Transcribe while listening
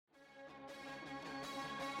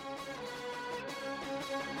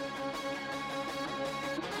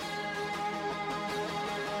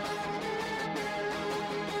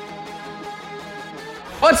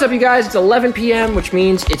What's up, you guys? It's 11 p.m., which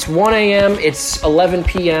means it's 1 a.m., it's 11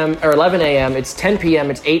 p.m., or 11 a.m., it's 10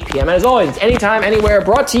 p.m., it's 8 p.m., and as always, it's anytime, anywhere,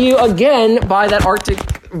 brought to you again by that Arctic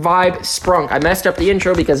Vibe Sprunk. I messed up the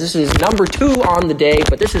intro because this is number 2 on the day,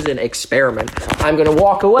 but this is an experiment. I'm going to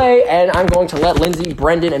walk away, and I'm going to let Lindsay,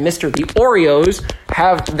 Brendan, and Mr. The Oreos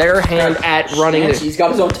have their hand at running this. He's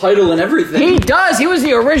got his own title and everything. He does! He was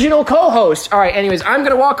the original co-host. All right, anyways, I'm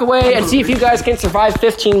going to walk away and see if you guys can survive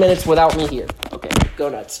 15 minutes without me here. Okay, go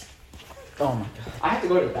nuts. Oh my god. I have to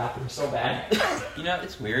go to the bathroom so bad. You know,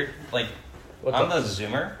 it's weird. Like, What's I'm up? the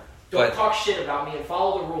Zoomer. Don't But talk shit about me and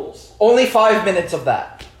follow the rules. Only 5 minutes of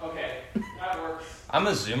that. Okay, that works. I'm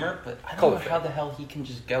a Zoomer, but I Call don't know it how the hell he can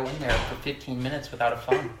just go in there for 15 minutes without a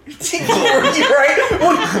phone. You're right?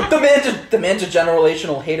 Well, the man's a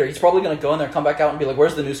generational hater. He's probably going to go in there, come back out, and be like,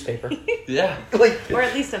 where's the newspaper? Yeah. Like, Or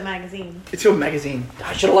at least a magazine. it's a magazine.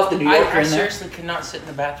 I should have left the New Yorker I in there. seriously could not sit in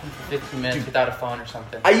the bathroom for 15 minutes without a phone or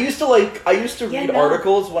something. I used to Yeah, read no.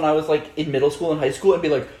 articles when I was like in middle school and high school and be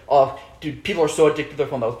like, oh, dude, people are so addicted to their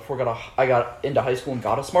phone. That was before I got into high school and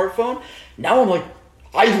got a smartphone. Now I'm like,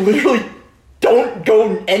 I literally don't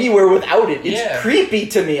go anywhere without it. It's Yeah. creepy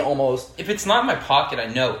to me almost. If it's not in my pocket, I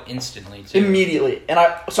know instantly, too. Immediately. And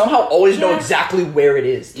I somehow always know Yeah. exactly where it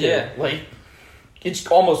is, too. Yeah. Like, it's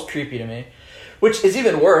almost creepy to me. Which is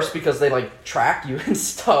even worse because they, like, track you and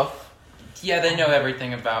stuff. Yeah, they know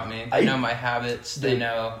everything about me. They know my habits. They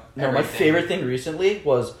know No, everything. my favorite thing recently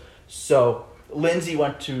was, so, Lindsay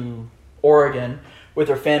went to Oregon with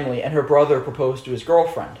her family, and her brother proposed to his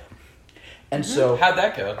girlfriend. And so... How'd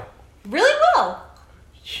that go? Really well.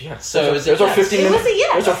 Yeah, So there's is our it 15 yes? minutes. It was a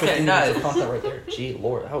yes. There's our Okay, 15 minutes of nice. content right there. Gee,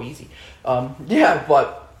 Lord, how easy. Yeah,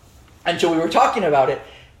 but and so we were talking about it,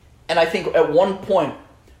 and I think at one point,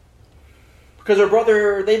 because her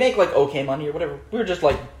brother, they make like okay money or whatever. We were just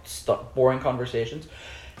like boring conversations,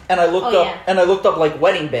 and I looked Oh, up yeah. and I looked up like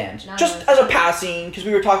wedding bands No, just no, as a passing because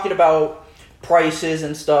we were talking about prices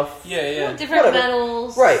and stuff. Yeah, yeah. Different Whatever.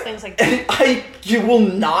 metals, Right. things like that. And you will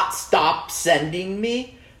not stop sending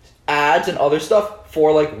me ads and other stuff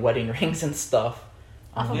for like wedding rings and stuff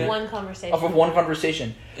Off of Yeah. one conversation. off of one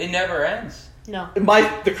conversation. It never ends. No. The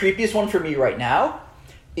creepiest one for me right now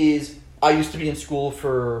is I used to be in school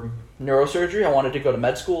for neurosurgery. I wanted to go to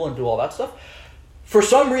med school and do all that stuff. For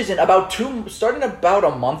some reason, starting about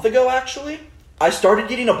a month ago actually, I started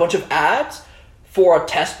getting a bunch of ads for a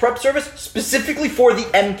test prep service specifically for the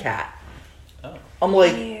MCAT. Oh. I'm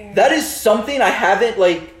like, Weird. that is something I haven't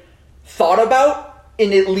like thought about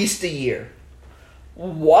in at least a year.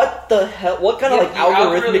 What the hell? What kind of Yeah, like the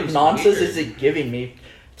algorithmic algorithm's nonsense weird. is it giving me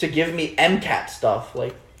to give me MCAT stuff?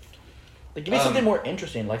 Like give me something more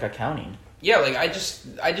interesting, like accounting. Yeah, like I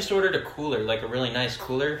just ordered a cooler, like a really nice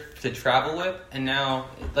cooler to travel with, and now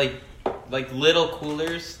like little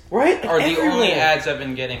coolers Right? are the Everywhere. only ads I've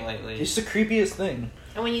been getting lately. It's the creepiest thing.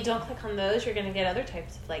 And when you don't click on those, you're going to get other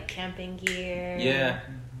types of like camping gear. Yeah,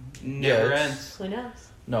 never it's- ends. Who knows?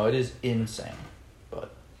 No, it is insane.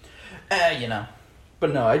 But you know.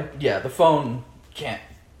 But no, the phone can't.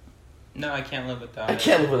 No, I can't live without I it.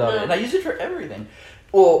 can't live without it, and I use it for everything.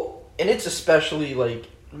 Well, and it's especially like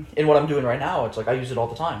in what I'm doing right now. It's like I use it all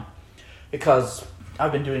the time because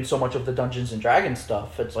I've been doing so much of the Dungeons and Dragons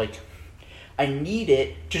stuff. It's like I need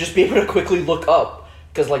it to just be able to quickly look up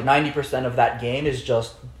because like 90% of that game is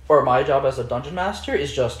just, or my job as a dungeon master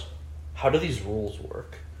is just, how do these rules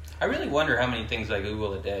work? I really wonder how many things I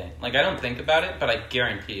Google a day. Like I don't think about it, but I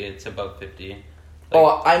guarantee it's above 50.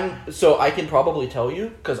 Like, I can probably tell you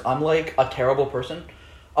because I'm like a terrible person.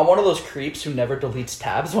 I'm one of those creeps who never deletes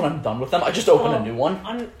tabs when I'm done with them. I just open a new one.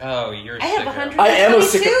 oh, you're. I have sicko. 122 I am a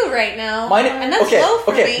sicko. right now. Mine, and that's okay, low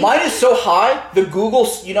for okay. me. Mine is so high. The Google,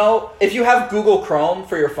 if you have Google Chrome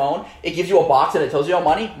for your phone, it gives you a box and it tells you how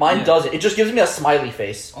many. Mine Yeah. doesn't. It just gives me a smiley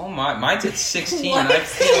face. Oh my, mine's at 16. What? And I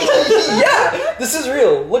feel Yeah, this is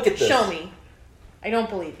real. Look at this. Show me. I don't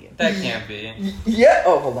believe you. that can't be. Yeah.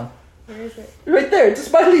 Oh, hold on. Where is it? Right there. It's a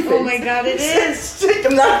smiley face. Oh my god, it is.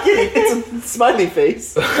 I'm not kidding. It's a smiley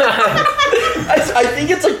face. I think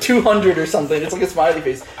it's like 200 or something. It's like a smiley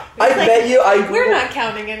face. I It's like, bet you I Google, We're not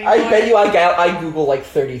counting anymore. I bet you I Google like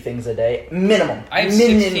 30 things a day. Minimum. I have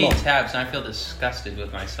Minimum. 16 tabs, and I feel disgusted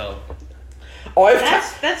with myself. Oh, I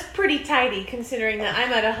have That's pretty tidy considering that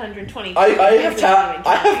I'm at 120. I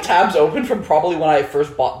have tabs open from probably when I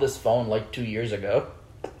first bought this phone like 2 years ago.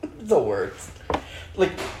 The worst.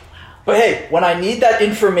 Like, but hey, when I need that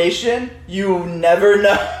information, you never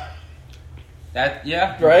know. That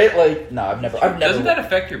yeah. Right? Like, no, I've never. Doesn't that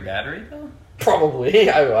affect your battery though? Probably.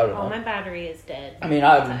 I don't Oh, know. my battery is dead. I mean,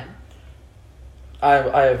 all the time. I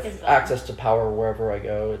have It's gone. access to power wherever I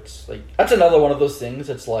go. It's like that's another one of those things.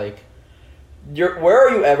 It's like Where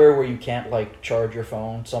are you ever where you can't like charge your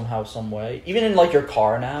phone somehow, some way? Even in like your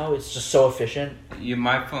car now, it's just so efficient.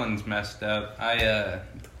 My phone's messed up.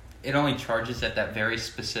 It only charges at that very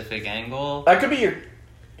specific angle. That could be your.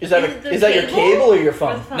 Is that Is it the your cable or your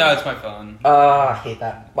phone? Or the phone? No, it's my phone. I hate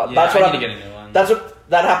that. But Yeah, that's what I need to get a new one. That's what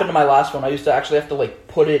that happened to my last one. I used to actually have to like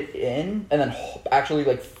put it in and then actually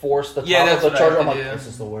like force the top that's of the what I charger. have I'm to like, do. this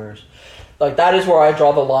is the worst. Like that is where I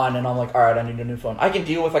draw the line, and I'm like, all right, I need a new phone. I can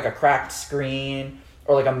deal with like a cracked screen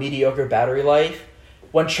or like a mediocre battery life.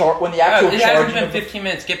 When the actual it hasn't charging been of the- 15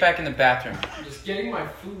 minutes. Get back in the bathroom. I'm just getting my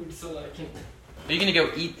food so that I can. Are you gonna go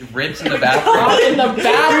eat ribs in the bathroom? Not in the Do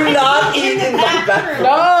bathroom. not eat in the bathroom.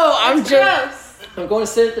 No, I'm just. Gross. I'm going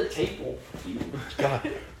to sit at the table. God.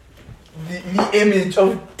 The image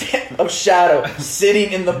of Shadow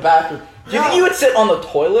sitting in the bathroom. Do you think you would sit on the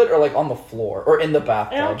toilet or like on the floor or in the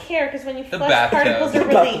bathtub? I don't care because when you The flush, bathtub. particles are The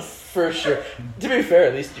bathtub, released. for sure. To be fair,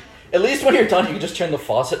 at least when you're done, you can just turn the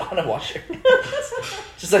faucet on and wash your hands.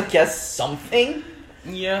 Just I guess something.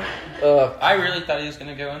 Yeah. I really thought he was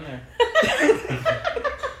gonna go in there.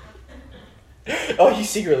 Oh, he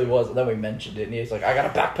secretly was, and then we mentioned it, and he's like, "I gotta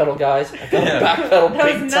backpedal, guys. I gotta Yeah. backpedal That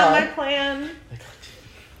big was not my time." plan.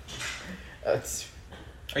 That's-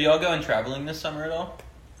 Are y'all going traveling this summer at all?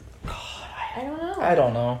 I don't know. I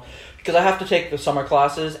don't know, because I have to take the summer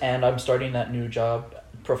classes, and I'm starting that new job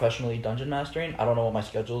professionally dungeon mastering. I don't know what my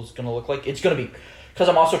schedule is gonna look like. It's gonna be, because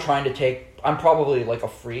I'm also trying to take. I'm probably like a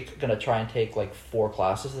freak, gonna try and take like 4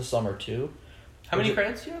 classes this summer too. How many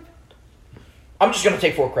credits do you have? I'm just gonna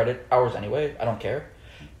take 4 credit hours anyway. I don't care.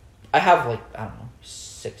 I have like I don't know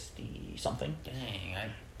 60 something. Dang, I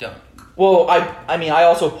don't. Well, I mean I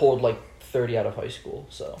also pulled like 30 out of high school,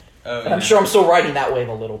 so Oh, and I'm sure I'm still riding that wave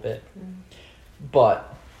a little bit.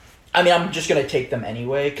 But I mean I'm just gonna take them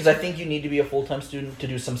anyway because I think you need to be a full-time student to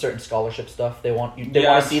do some certain scholarship stuff. They want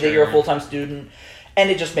Yeah, to see that you're a sure. full-time student, and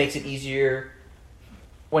it just makes it easier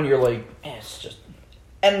when you're like it's just.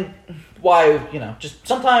 And why, just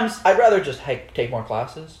sometimes I'd rather just take more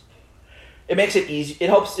classes. It makes it easy.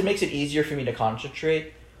 It makes it easier for me to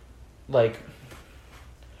concentrate. Like,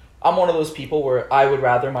 I'm one of those people where I would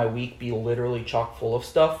rather my week be literally chock full of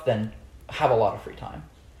stuff than have a lot of free time.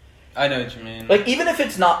 I know what you mean. Like, even if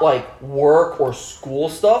it's not like work or school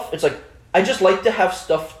stuff, it's like, I just like to have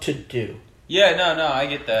stuff to do. Yeah, no, I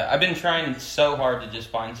get that. I've been trying so hard to just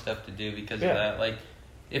find stuff to do because of that. Like,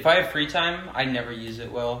 if I have free time, I never use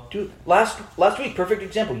it well. Dude, last week, perfect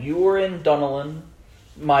example. You were in Dunedin.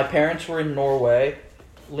 My parents were in Norway.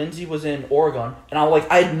 Lindsay was in Oregon. And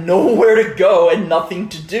I had nowhere to go and nothing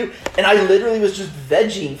to do. And I literally was just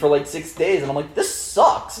vegging for like 6 days. And I'm like, this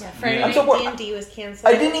sucks. Yeah, Friday I'm so night bored. D&D was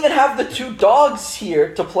canceled. I didn't even have the 2 dogs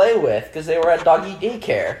here to play with because they were at doggy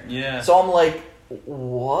daycare. Yeah. So I'm like,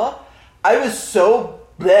 what? I was so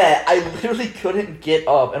bleh. I literally couldn't get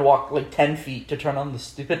up and walk like 10 feet to turn on the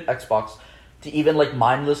stupid Xbox to even like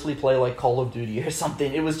mindlessly play like Call of Duty or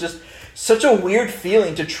something. It was just such a weird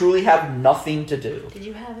feeling to truly have nothing to do. Did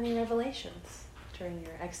you have any revelations during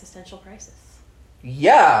your existential crisis?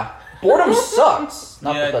 Yeah, boredom sucks.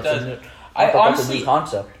 Not Yeah, that it that's does. a new, not I that that's a honestly- new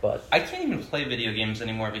concept, but I can't even play video games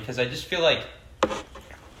anymore because I just feel like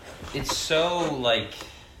it's so like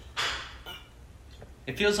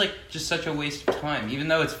it feels like just such a waste of time, even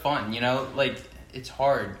though it's fun. Like it's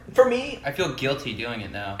hard. for me, I feel guilty doing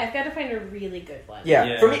it now. I've got to find a really good one.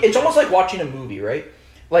 yeah, for me, it's almost like watching a movie, right?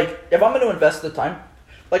 Like if I'm going to invest the time,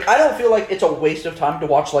 like I don't feel like it's a waste of time to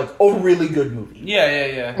watch like a really good movie.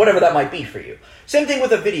 Yeah. Whatever that might be for you. Same thing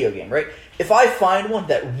with a video game, right? If I find one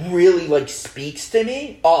that really like speaks to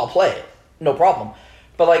me, I'll play it. No problem.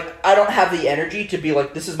 But like I don't have the energy to be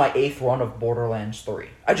like, this is my 8th run of Borderlands 3.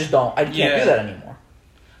 I just don't. I can't do that anymore.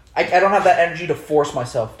 I don't have that energy to force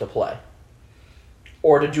myself to play.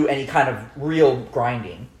 Or to do any kind of real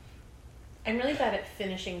grinding. I'm really bad at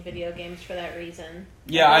finishing video games for that reason.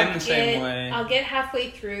 Yeah, I'll I'm the same get- way. I'll get halfway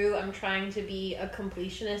through. I'm trying to be a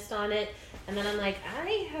completionist on it. And then I'm like,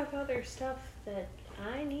 I have other stuff that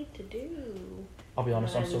I need to do. I'll be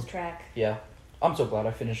honest, And I'm I so lose track. yeah. I'm so glad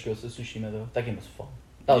I finished Ghost of Tsushima though. That game was fun.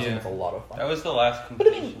 That was a lot of fun. That was the last But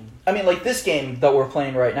I completion. mean like this game that we're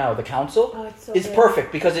playing right now, The Council, Oh, it's so is good.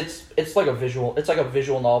 perfect because it's like a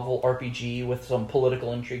visual novel RPG with some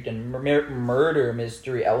political intrigue and murder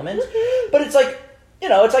mystery elements. But it's like,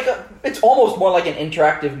 it's almost more like an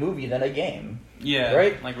interactive movie than a game. Yeah,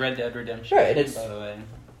 right? Like Red Dead Redemption. Right, it's- by the way.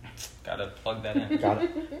 Gotta plug that in. Got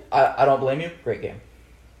it. I don't blame you. Great game.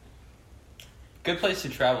 Good place to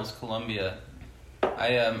travel is Colombia.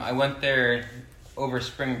 I went there over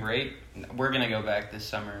spring break. We're gonna go back this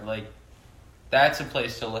summer. Like, That's a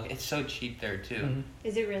place to look. It's so cheap there too. Mm-hmm.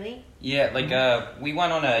 Is it really? Yeah, like we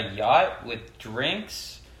went on a yacht with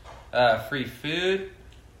drinks, free food,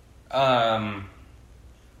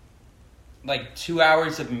 like 2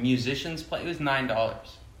 hours of musicians play. It was $9.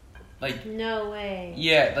 Like No way.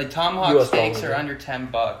 yeah, like tomahawk US steaks dollars, are under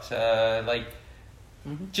 $10. Like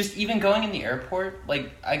just even going in the airport, like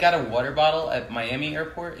I got a water bottle at Miami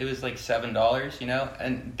airport. It was like $7, you know,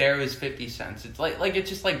 and there was 50 cents. It's like it's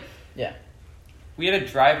just like Yeah. we had a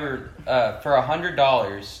driver for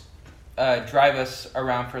 $100 drive us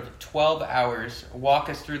around for 12 hours, walk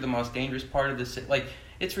us through the most dangerous part of the city. Like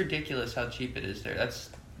it's ridiculous how cheap it is there.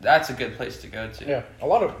 That's a good place to go to.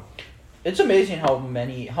 Yeah, it's amazing how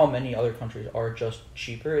many other countries are just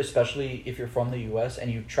cheaper, especially if you're from the U.S.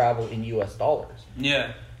 and you travel in U.S. dollars.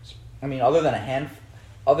 Yeah. I mean, other than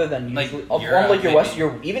Like usually, Europe, unlike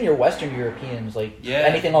maybe. even your Western Europeans, like Yeah.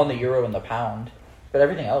 anything on the euro and the pound, but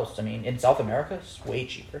everything else, I mean, in South America, it's way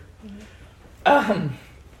cheaper. Yeah,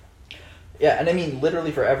 and I mean,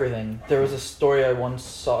 literally for everything. There was a story I once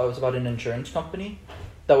saw. It was about an insurance company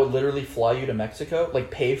that would literally fly you to Mexico,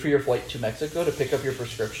 like pay for your flight to Mexico to pick up your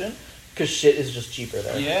prescription, because shit is just cheaper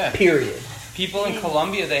there. Yeah. Period. People in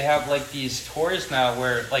Colombia, they have like these tours now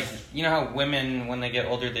where, like, you know how women, when they get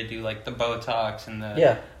older, they do like the Botox and the...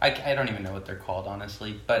 Yeah. I don't even know what they're called,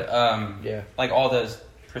 honestly. But, Yeah. like all those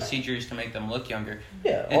procedures to make them look younger.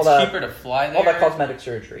 Yeah. It's cheaper to fly there. All that cosmetic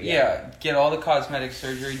surgery. Yeah, get all the cosmetic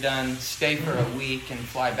surgery done, stay for a week, and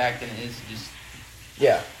fly back, and it is just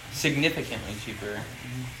Yeah. significantly cheaper.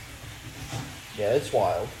 Yeah, it's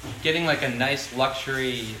wild. Getting like a nice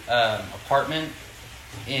luxury apartment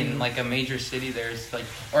in like a major city, there's like,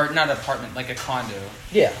 or not apartment, like a condo.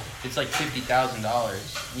 Yeah. It's like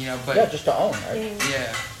 $50,000, you know. But Yeah, just to own, right?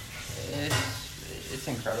 yeah, it's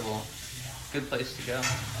incredible. Good place to go.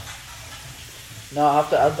 No, I have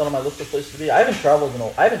to add that on my list of places to be. I haven't traveled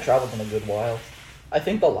in a good while. I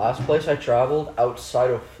think the last place I traveled outside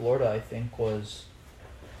of Florida, I think, was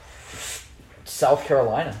South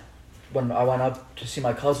Carolina. When I went up to see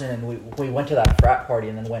my cousin, and we went to that frat party,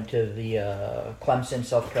 and then went to the Clemson,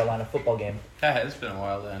 South Carolina football game. That has been a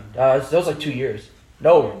while then. That was like 2 years.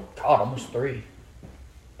 No, God, almost 3.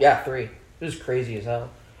 Yeah, 3. It was crazy as hell.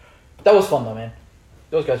 That was fun though, man.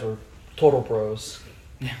 Those guys were total pros.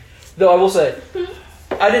 Yeah. Though I will say,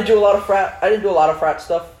 I didn't do a lot of frat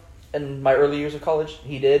stuff in my early years of college.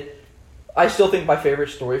 He did. I still think my favorite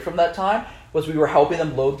story from that time was we were helping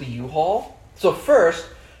them load the U-Haul. So first,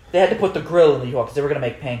 they had to put the grill in the U-Haul because they were going to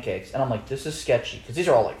make pancakes. And I'm like, this is sketchy. Because these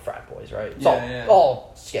are all like frat boys, right? It's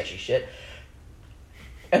all sketchy shit.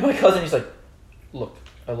 And my cousin, he's like, look,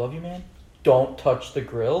 I love you, man. Don't touch the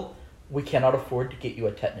grill. We cannot afford to get you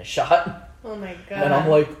a tetanus shot. Oh my god. And I'm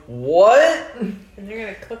like, what? And they're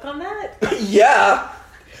gonna cook on that? Yeah.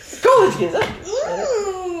 College kids.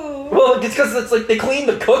 Ooh. Well, it's because it's like they clean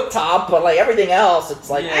the cooktop, but like everything else, it's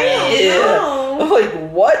like, know. I'm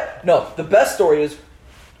like, what? No, the best story is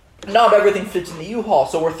not everything fits in the U-Haul,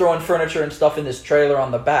 so we're throwing furniture and stuff in this trailer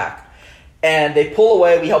on the back. And they pull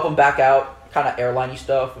away, we help them back out, kind of airline-y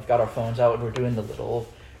stuff. We've got our phones out, and we're doing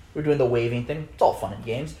the waving thing. It's all fun and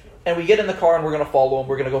games. And we get in the car, and we're going to follow them.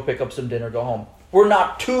 We're going to go pick up some dinner, go home. We're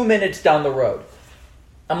not 2 minutes down the road.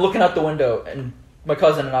 I'm looking out the window, and my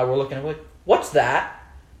cousin and I were looking, and we're like, what's that?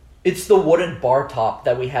 It's the wooden bar top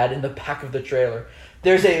that we had in the back of the trailer.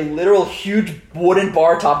 There's a literal huge wooden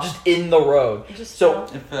bar top just in the road. It just So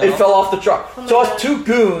fell. it fell off the truck. Oh my So God. us two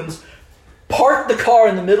goons parked the car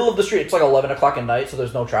in the middle of the street. It's like 11 o'clock at night, so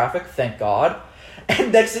there's no traffic, thank God.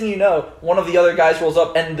 And next thing you know, one of the other guys rolls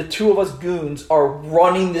up, and the two of us goons are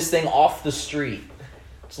running this thing off the street.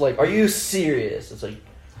 It's like, are you serious? It's like,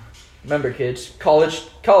 remember, kids, college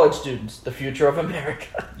students, the future of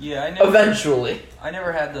America. Yeah, Eventually. I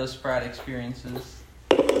never had those frat experiences.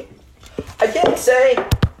 I can't say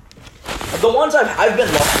the ones I've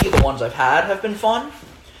been lucky. The ones I've had have been fun,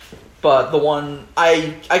 but the one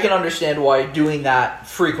I can understand why doing that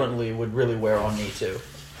frequently would really wear on me too.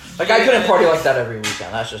 Like I couldn't party like that every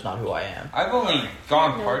weekend. That's just not who I am. I've only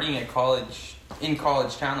gone partying at college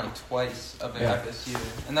town like twice of Yeah.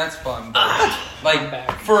 FSU, and that's fun. But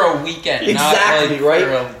like for a weekend, Exactly, not like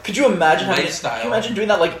right? For Could you imagine lifestyle. Could you imagine doing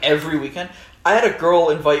that like every weekend? I had a girl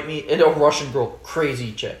invite me, a Russian girl,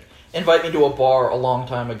 crazy chick, invite me to a bar a long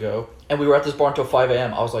time ago, and we were at this bar until 5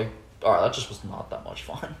 a.m. I was like, alright, that just was not that much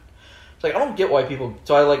fun. It's like, I don't get why people...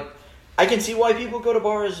 So I can see why people go to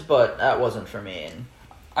bars, but that wasn't for me, and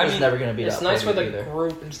it's never going to be that It's nice with a either.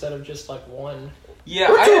 group instead of just like one. Yeah,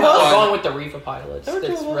 There were two of us. Going with the Reefa pilots. There were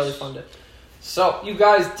two It's of us. really fun to. So, you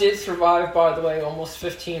guys did survive, by the way, almost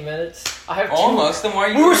 15 minutes. I have Almost? Then why are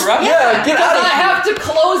you We were- interrupting? yeah, get out of I here. have to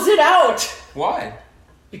close it out. Why?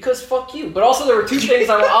 Because fuck you. But also there were two things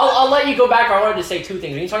I'll let you go back. I wanted to say two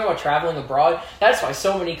things. When you talk about traveling abroad, that's why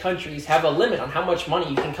so many countries have a limit on how much money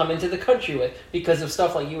you can come into the country with because of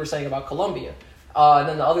stuff like you were saying about Colombia. And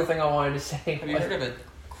then the other thing I wanted to say... Have you heard of a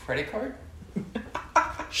credit card?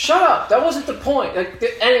 Shut up! That wasn't the point.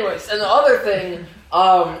 Anyways, and the other thing,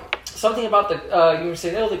 something about you were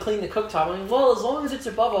saying, they clean the cooktop. I mean, well, as long as it's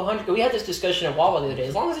above 100... We had this discussion at Wawa the other day.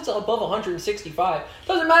 As long as it's above 165,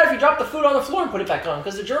 doesn't matter if you drop the food on the floor and put it back on,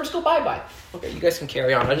 because the germs go bye-bye. Okay, you guys can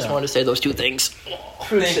carry on. I just wanted to say those two things.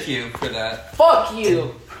 Thank you for that. Fuck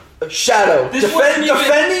you! Shadow, defending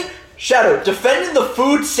the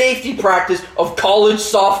food safety practice of college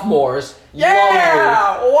sophomores.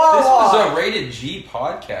 Yeah! This Wow! was a rated G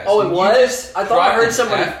podcast. Oh, it You was? just I thought I heard dropped an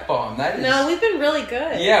somebody... F-bomb. That is... No, we've been really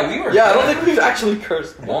good. Yeah, we were... Yeah, I don't think we've actually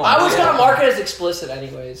cursed once. I was gonna mark it as explicit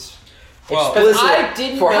anyways. Well, Because Explicit I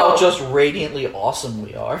didn't for know... how just radiantly awesome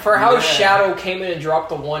we are. For how Yeah. Shadow came in and dropped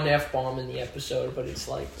the one F-bomb in the episode, but it's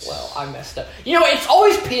like, well, I messed up. You know, it's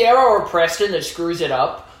always Piero or Preston that screws it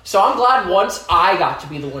up, so I'm glad once I got to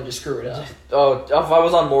be the one to screw it up. Oh, if I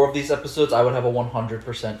was on more of these episodes, I would have a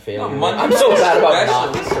 100% failure. No, Monday I'm so bad about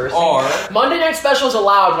not specials cursing. are- Monday Night Special is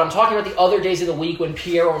allowed, but I'm talking about the other days of the week when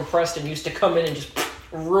Piero and Preston used to come in and just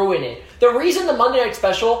ruin it. The reason the Monday Night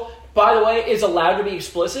Special, by the way, is allowed to be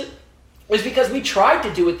explicit is because we tried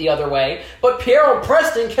to do it the other way, but Piero and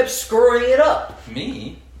Preston kept screwing it up.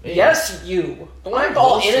 Me? Yes, you. Don't I'm act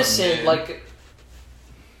all wholesome, innocent, dude. like...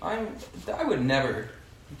 I would never.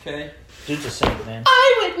 Okay? Dude's a saint, man.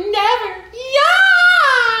 I would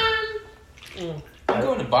never yawn! I'm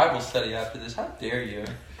going to Bible study after this. How dare you?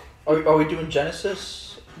 Are we doing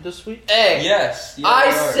Genesis this week? Hey, Yes. Yeah, I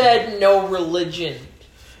we are. said no religion.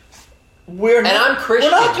 We're not, I'm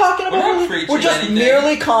Christian. We're not talking We're not about preaching We're just anything.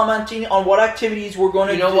 merely commenting on what activities we're going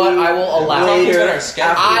to do. You know what? I will allow We're it. talking about our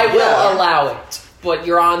schedule. I will Yeah. allow it, but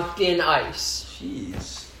you're on thin ice.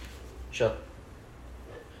 Jeez. Shut.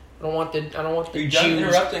 I don't want the Are you done Jews.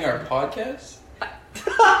 interrupting our podcast?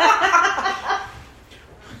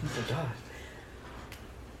 Oh God.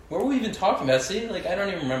 What were we even talking about? See, like I don't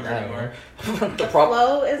even remember anymore. The problem.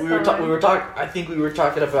 Flow is We were gone. talking. I think we were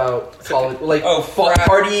talking about college, like frat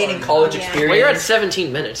partying and college Yeah. experience. Well, you're at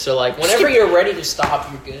 17 minutes, so like whenever you're ready to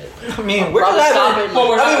stop, you're good. I mean, we're Probably just stop having. it.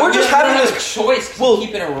 Well, we're just having a this. choice because Well, we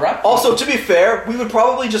keep interrupting. Also, to be fair, we would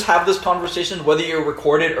probably just have this conversation whether you're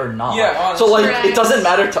recorded or not. Yeah, honestly. So like, Correct. it doesn't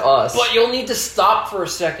matter to us. But you'll need to stop for a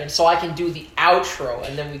second so I can do the outro,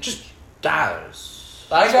 and then we just. That's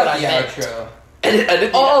I That's got what I the meant. outro.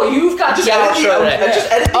 edit. Oh, you've got just the edit the outro. outro.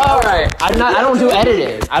 Just edit the All outro. right, I don't do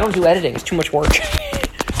editing. I don't do editing. It's too much work.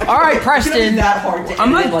 All right, It's gonna be Preston. that hard to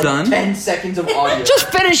I'm edit not like done. 10 seconds of audio. Just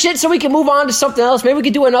finish it so we can move on to something else. Maybe we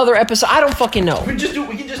could do another episode. I don't fucking know. We can just do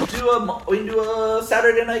a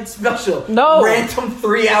Saturday night special. No. Random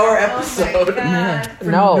 3-hour Oh episode. my God. For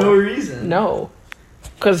No. no reason. No.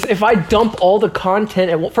 Because if I dump all the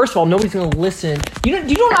content, and first of all, nobody's going to listen. You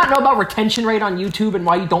do not know about retention rate on YouTube and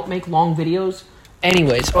why you don't make long videos?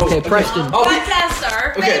 Anyways, okay, okay. Preston. Oh, Podcasts are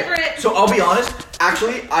our favorite. So I'll be honest.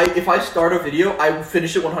 Actually, if I start a video, I will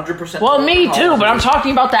finish it 100%. Well, me too, but I'm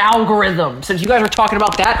talking about the algorithm. Since you guys were talking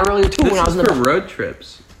about that earlier too when I was in the... road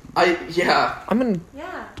trips. Yeah. I'm in...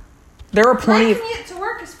 Yeah. There are My plenty of... commute to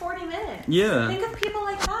work is 40 minutes. Yeah. Think of people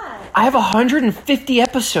like that. I have 150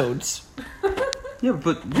 episodes. Yeah,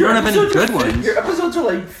 but you don't have any episodes good are ones. Your episodes are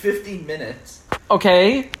like 15 minutes.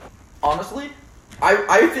 Okay? Honestly,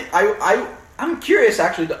 I'm curious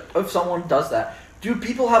actually if someone does that. Do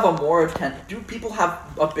people have Do people have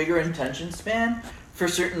a bigger attention span for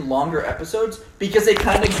certain longer episodes because they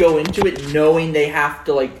kind of go into it knowing they have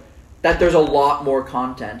to that there's a lot more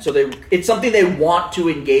content, so it's something they want to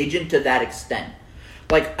engage in to that extent.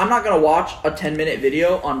 Like, I'm not gonna watch a 10-minute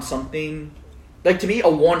video on something. Like, to me, a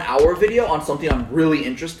 1-hour video on something I'm really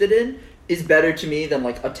interested in is better to me than,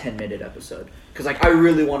 like, a 10-minute episode. Because, like, I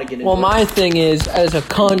really want to get into Well, it. my thing is, as a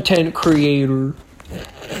content creator,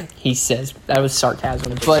 he says, that was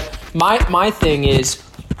sarcasm, but my thing is,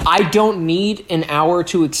 I don't need an hour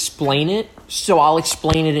to explain it, so I'll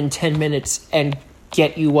explain it in 10 minutes and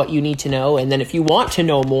get you what you need to know, and then if you want to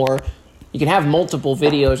know more, you can have multiple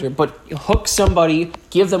videos, but hook somebody,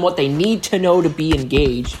 give them what they need to know to be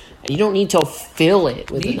engaged, You don't need to fill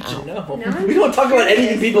it with Need an to hour. know. Now I'm We don't talk about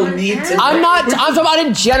anything curious. people need to know. I'm talking about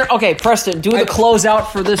in general. Okay, Preston, do the closeout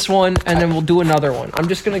for this one, and then we'll do another one. I'm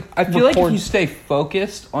just gonna. I feel like if record- you stay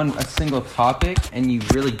focused on a single topic and you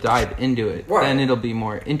really dive into it, Right. then it'll be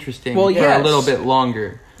more interesting Well, for yes. a little bit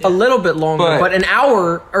longer. a little bit longer, But- but an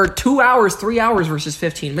hour or 2 hours, 3 hours versus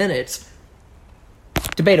 15 minutes,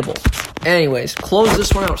 debatable. Anyways, close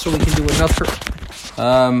this one out so we can do another.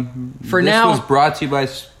 For this now- was brought to you by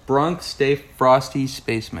Sprunk. Stay frosty,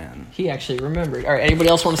 spaceman. He actually remembered. All right, anybody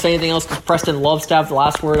else want to say anything else? Because Preston loves to have the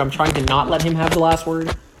last word. I'm trying to not let him have the last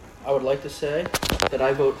word. I would like to say that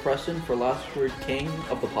I vote Preston for last word king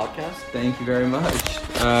of the podcast. Thank you very much.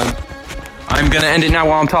 I'm gonna end it now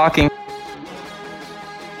while I'm talking.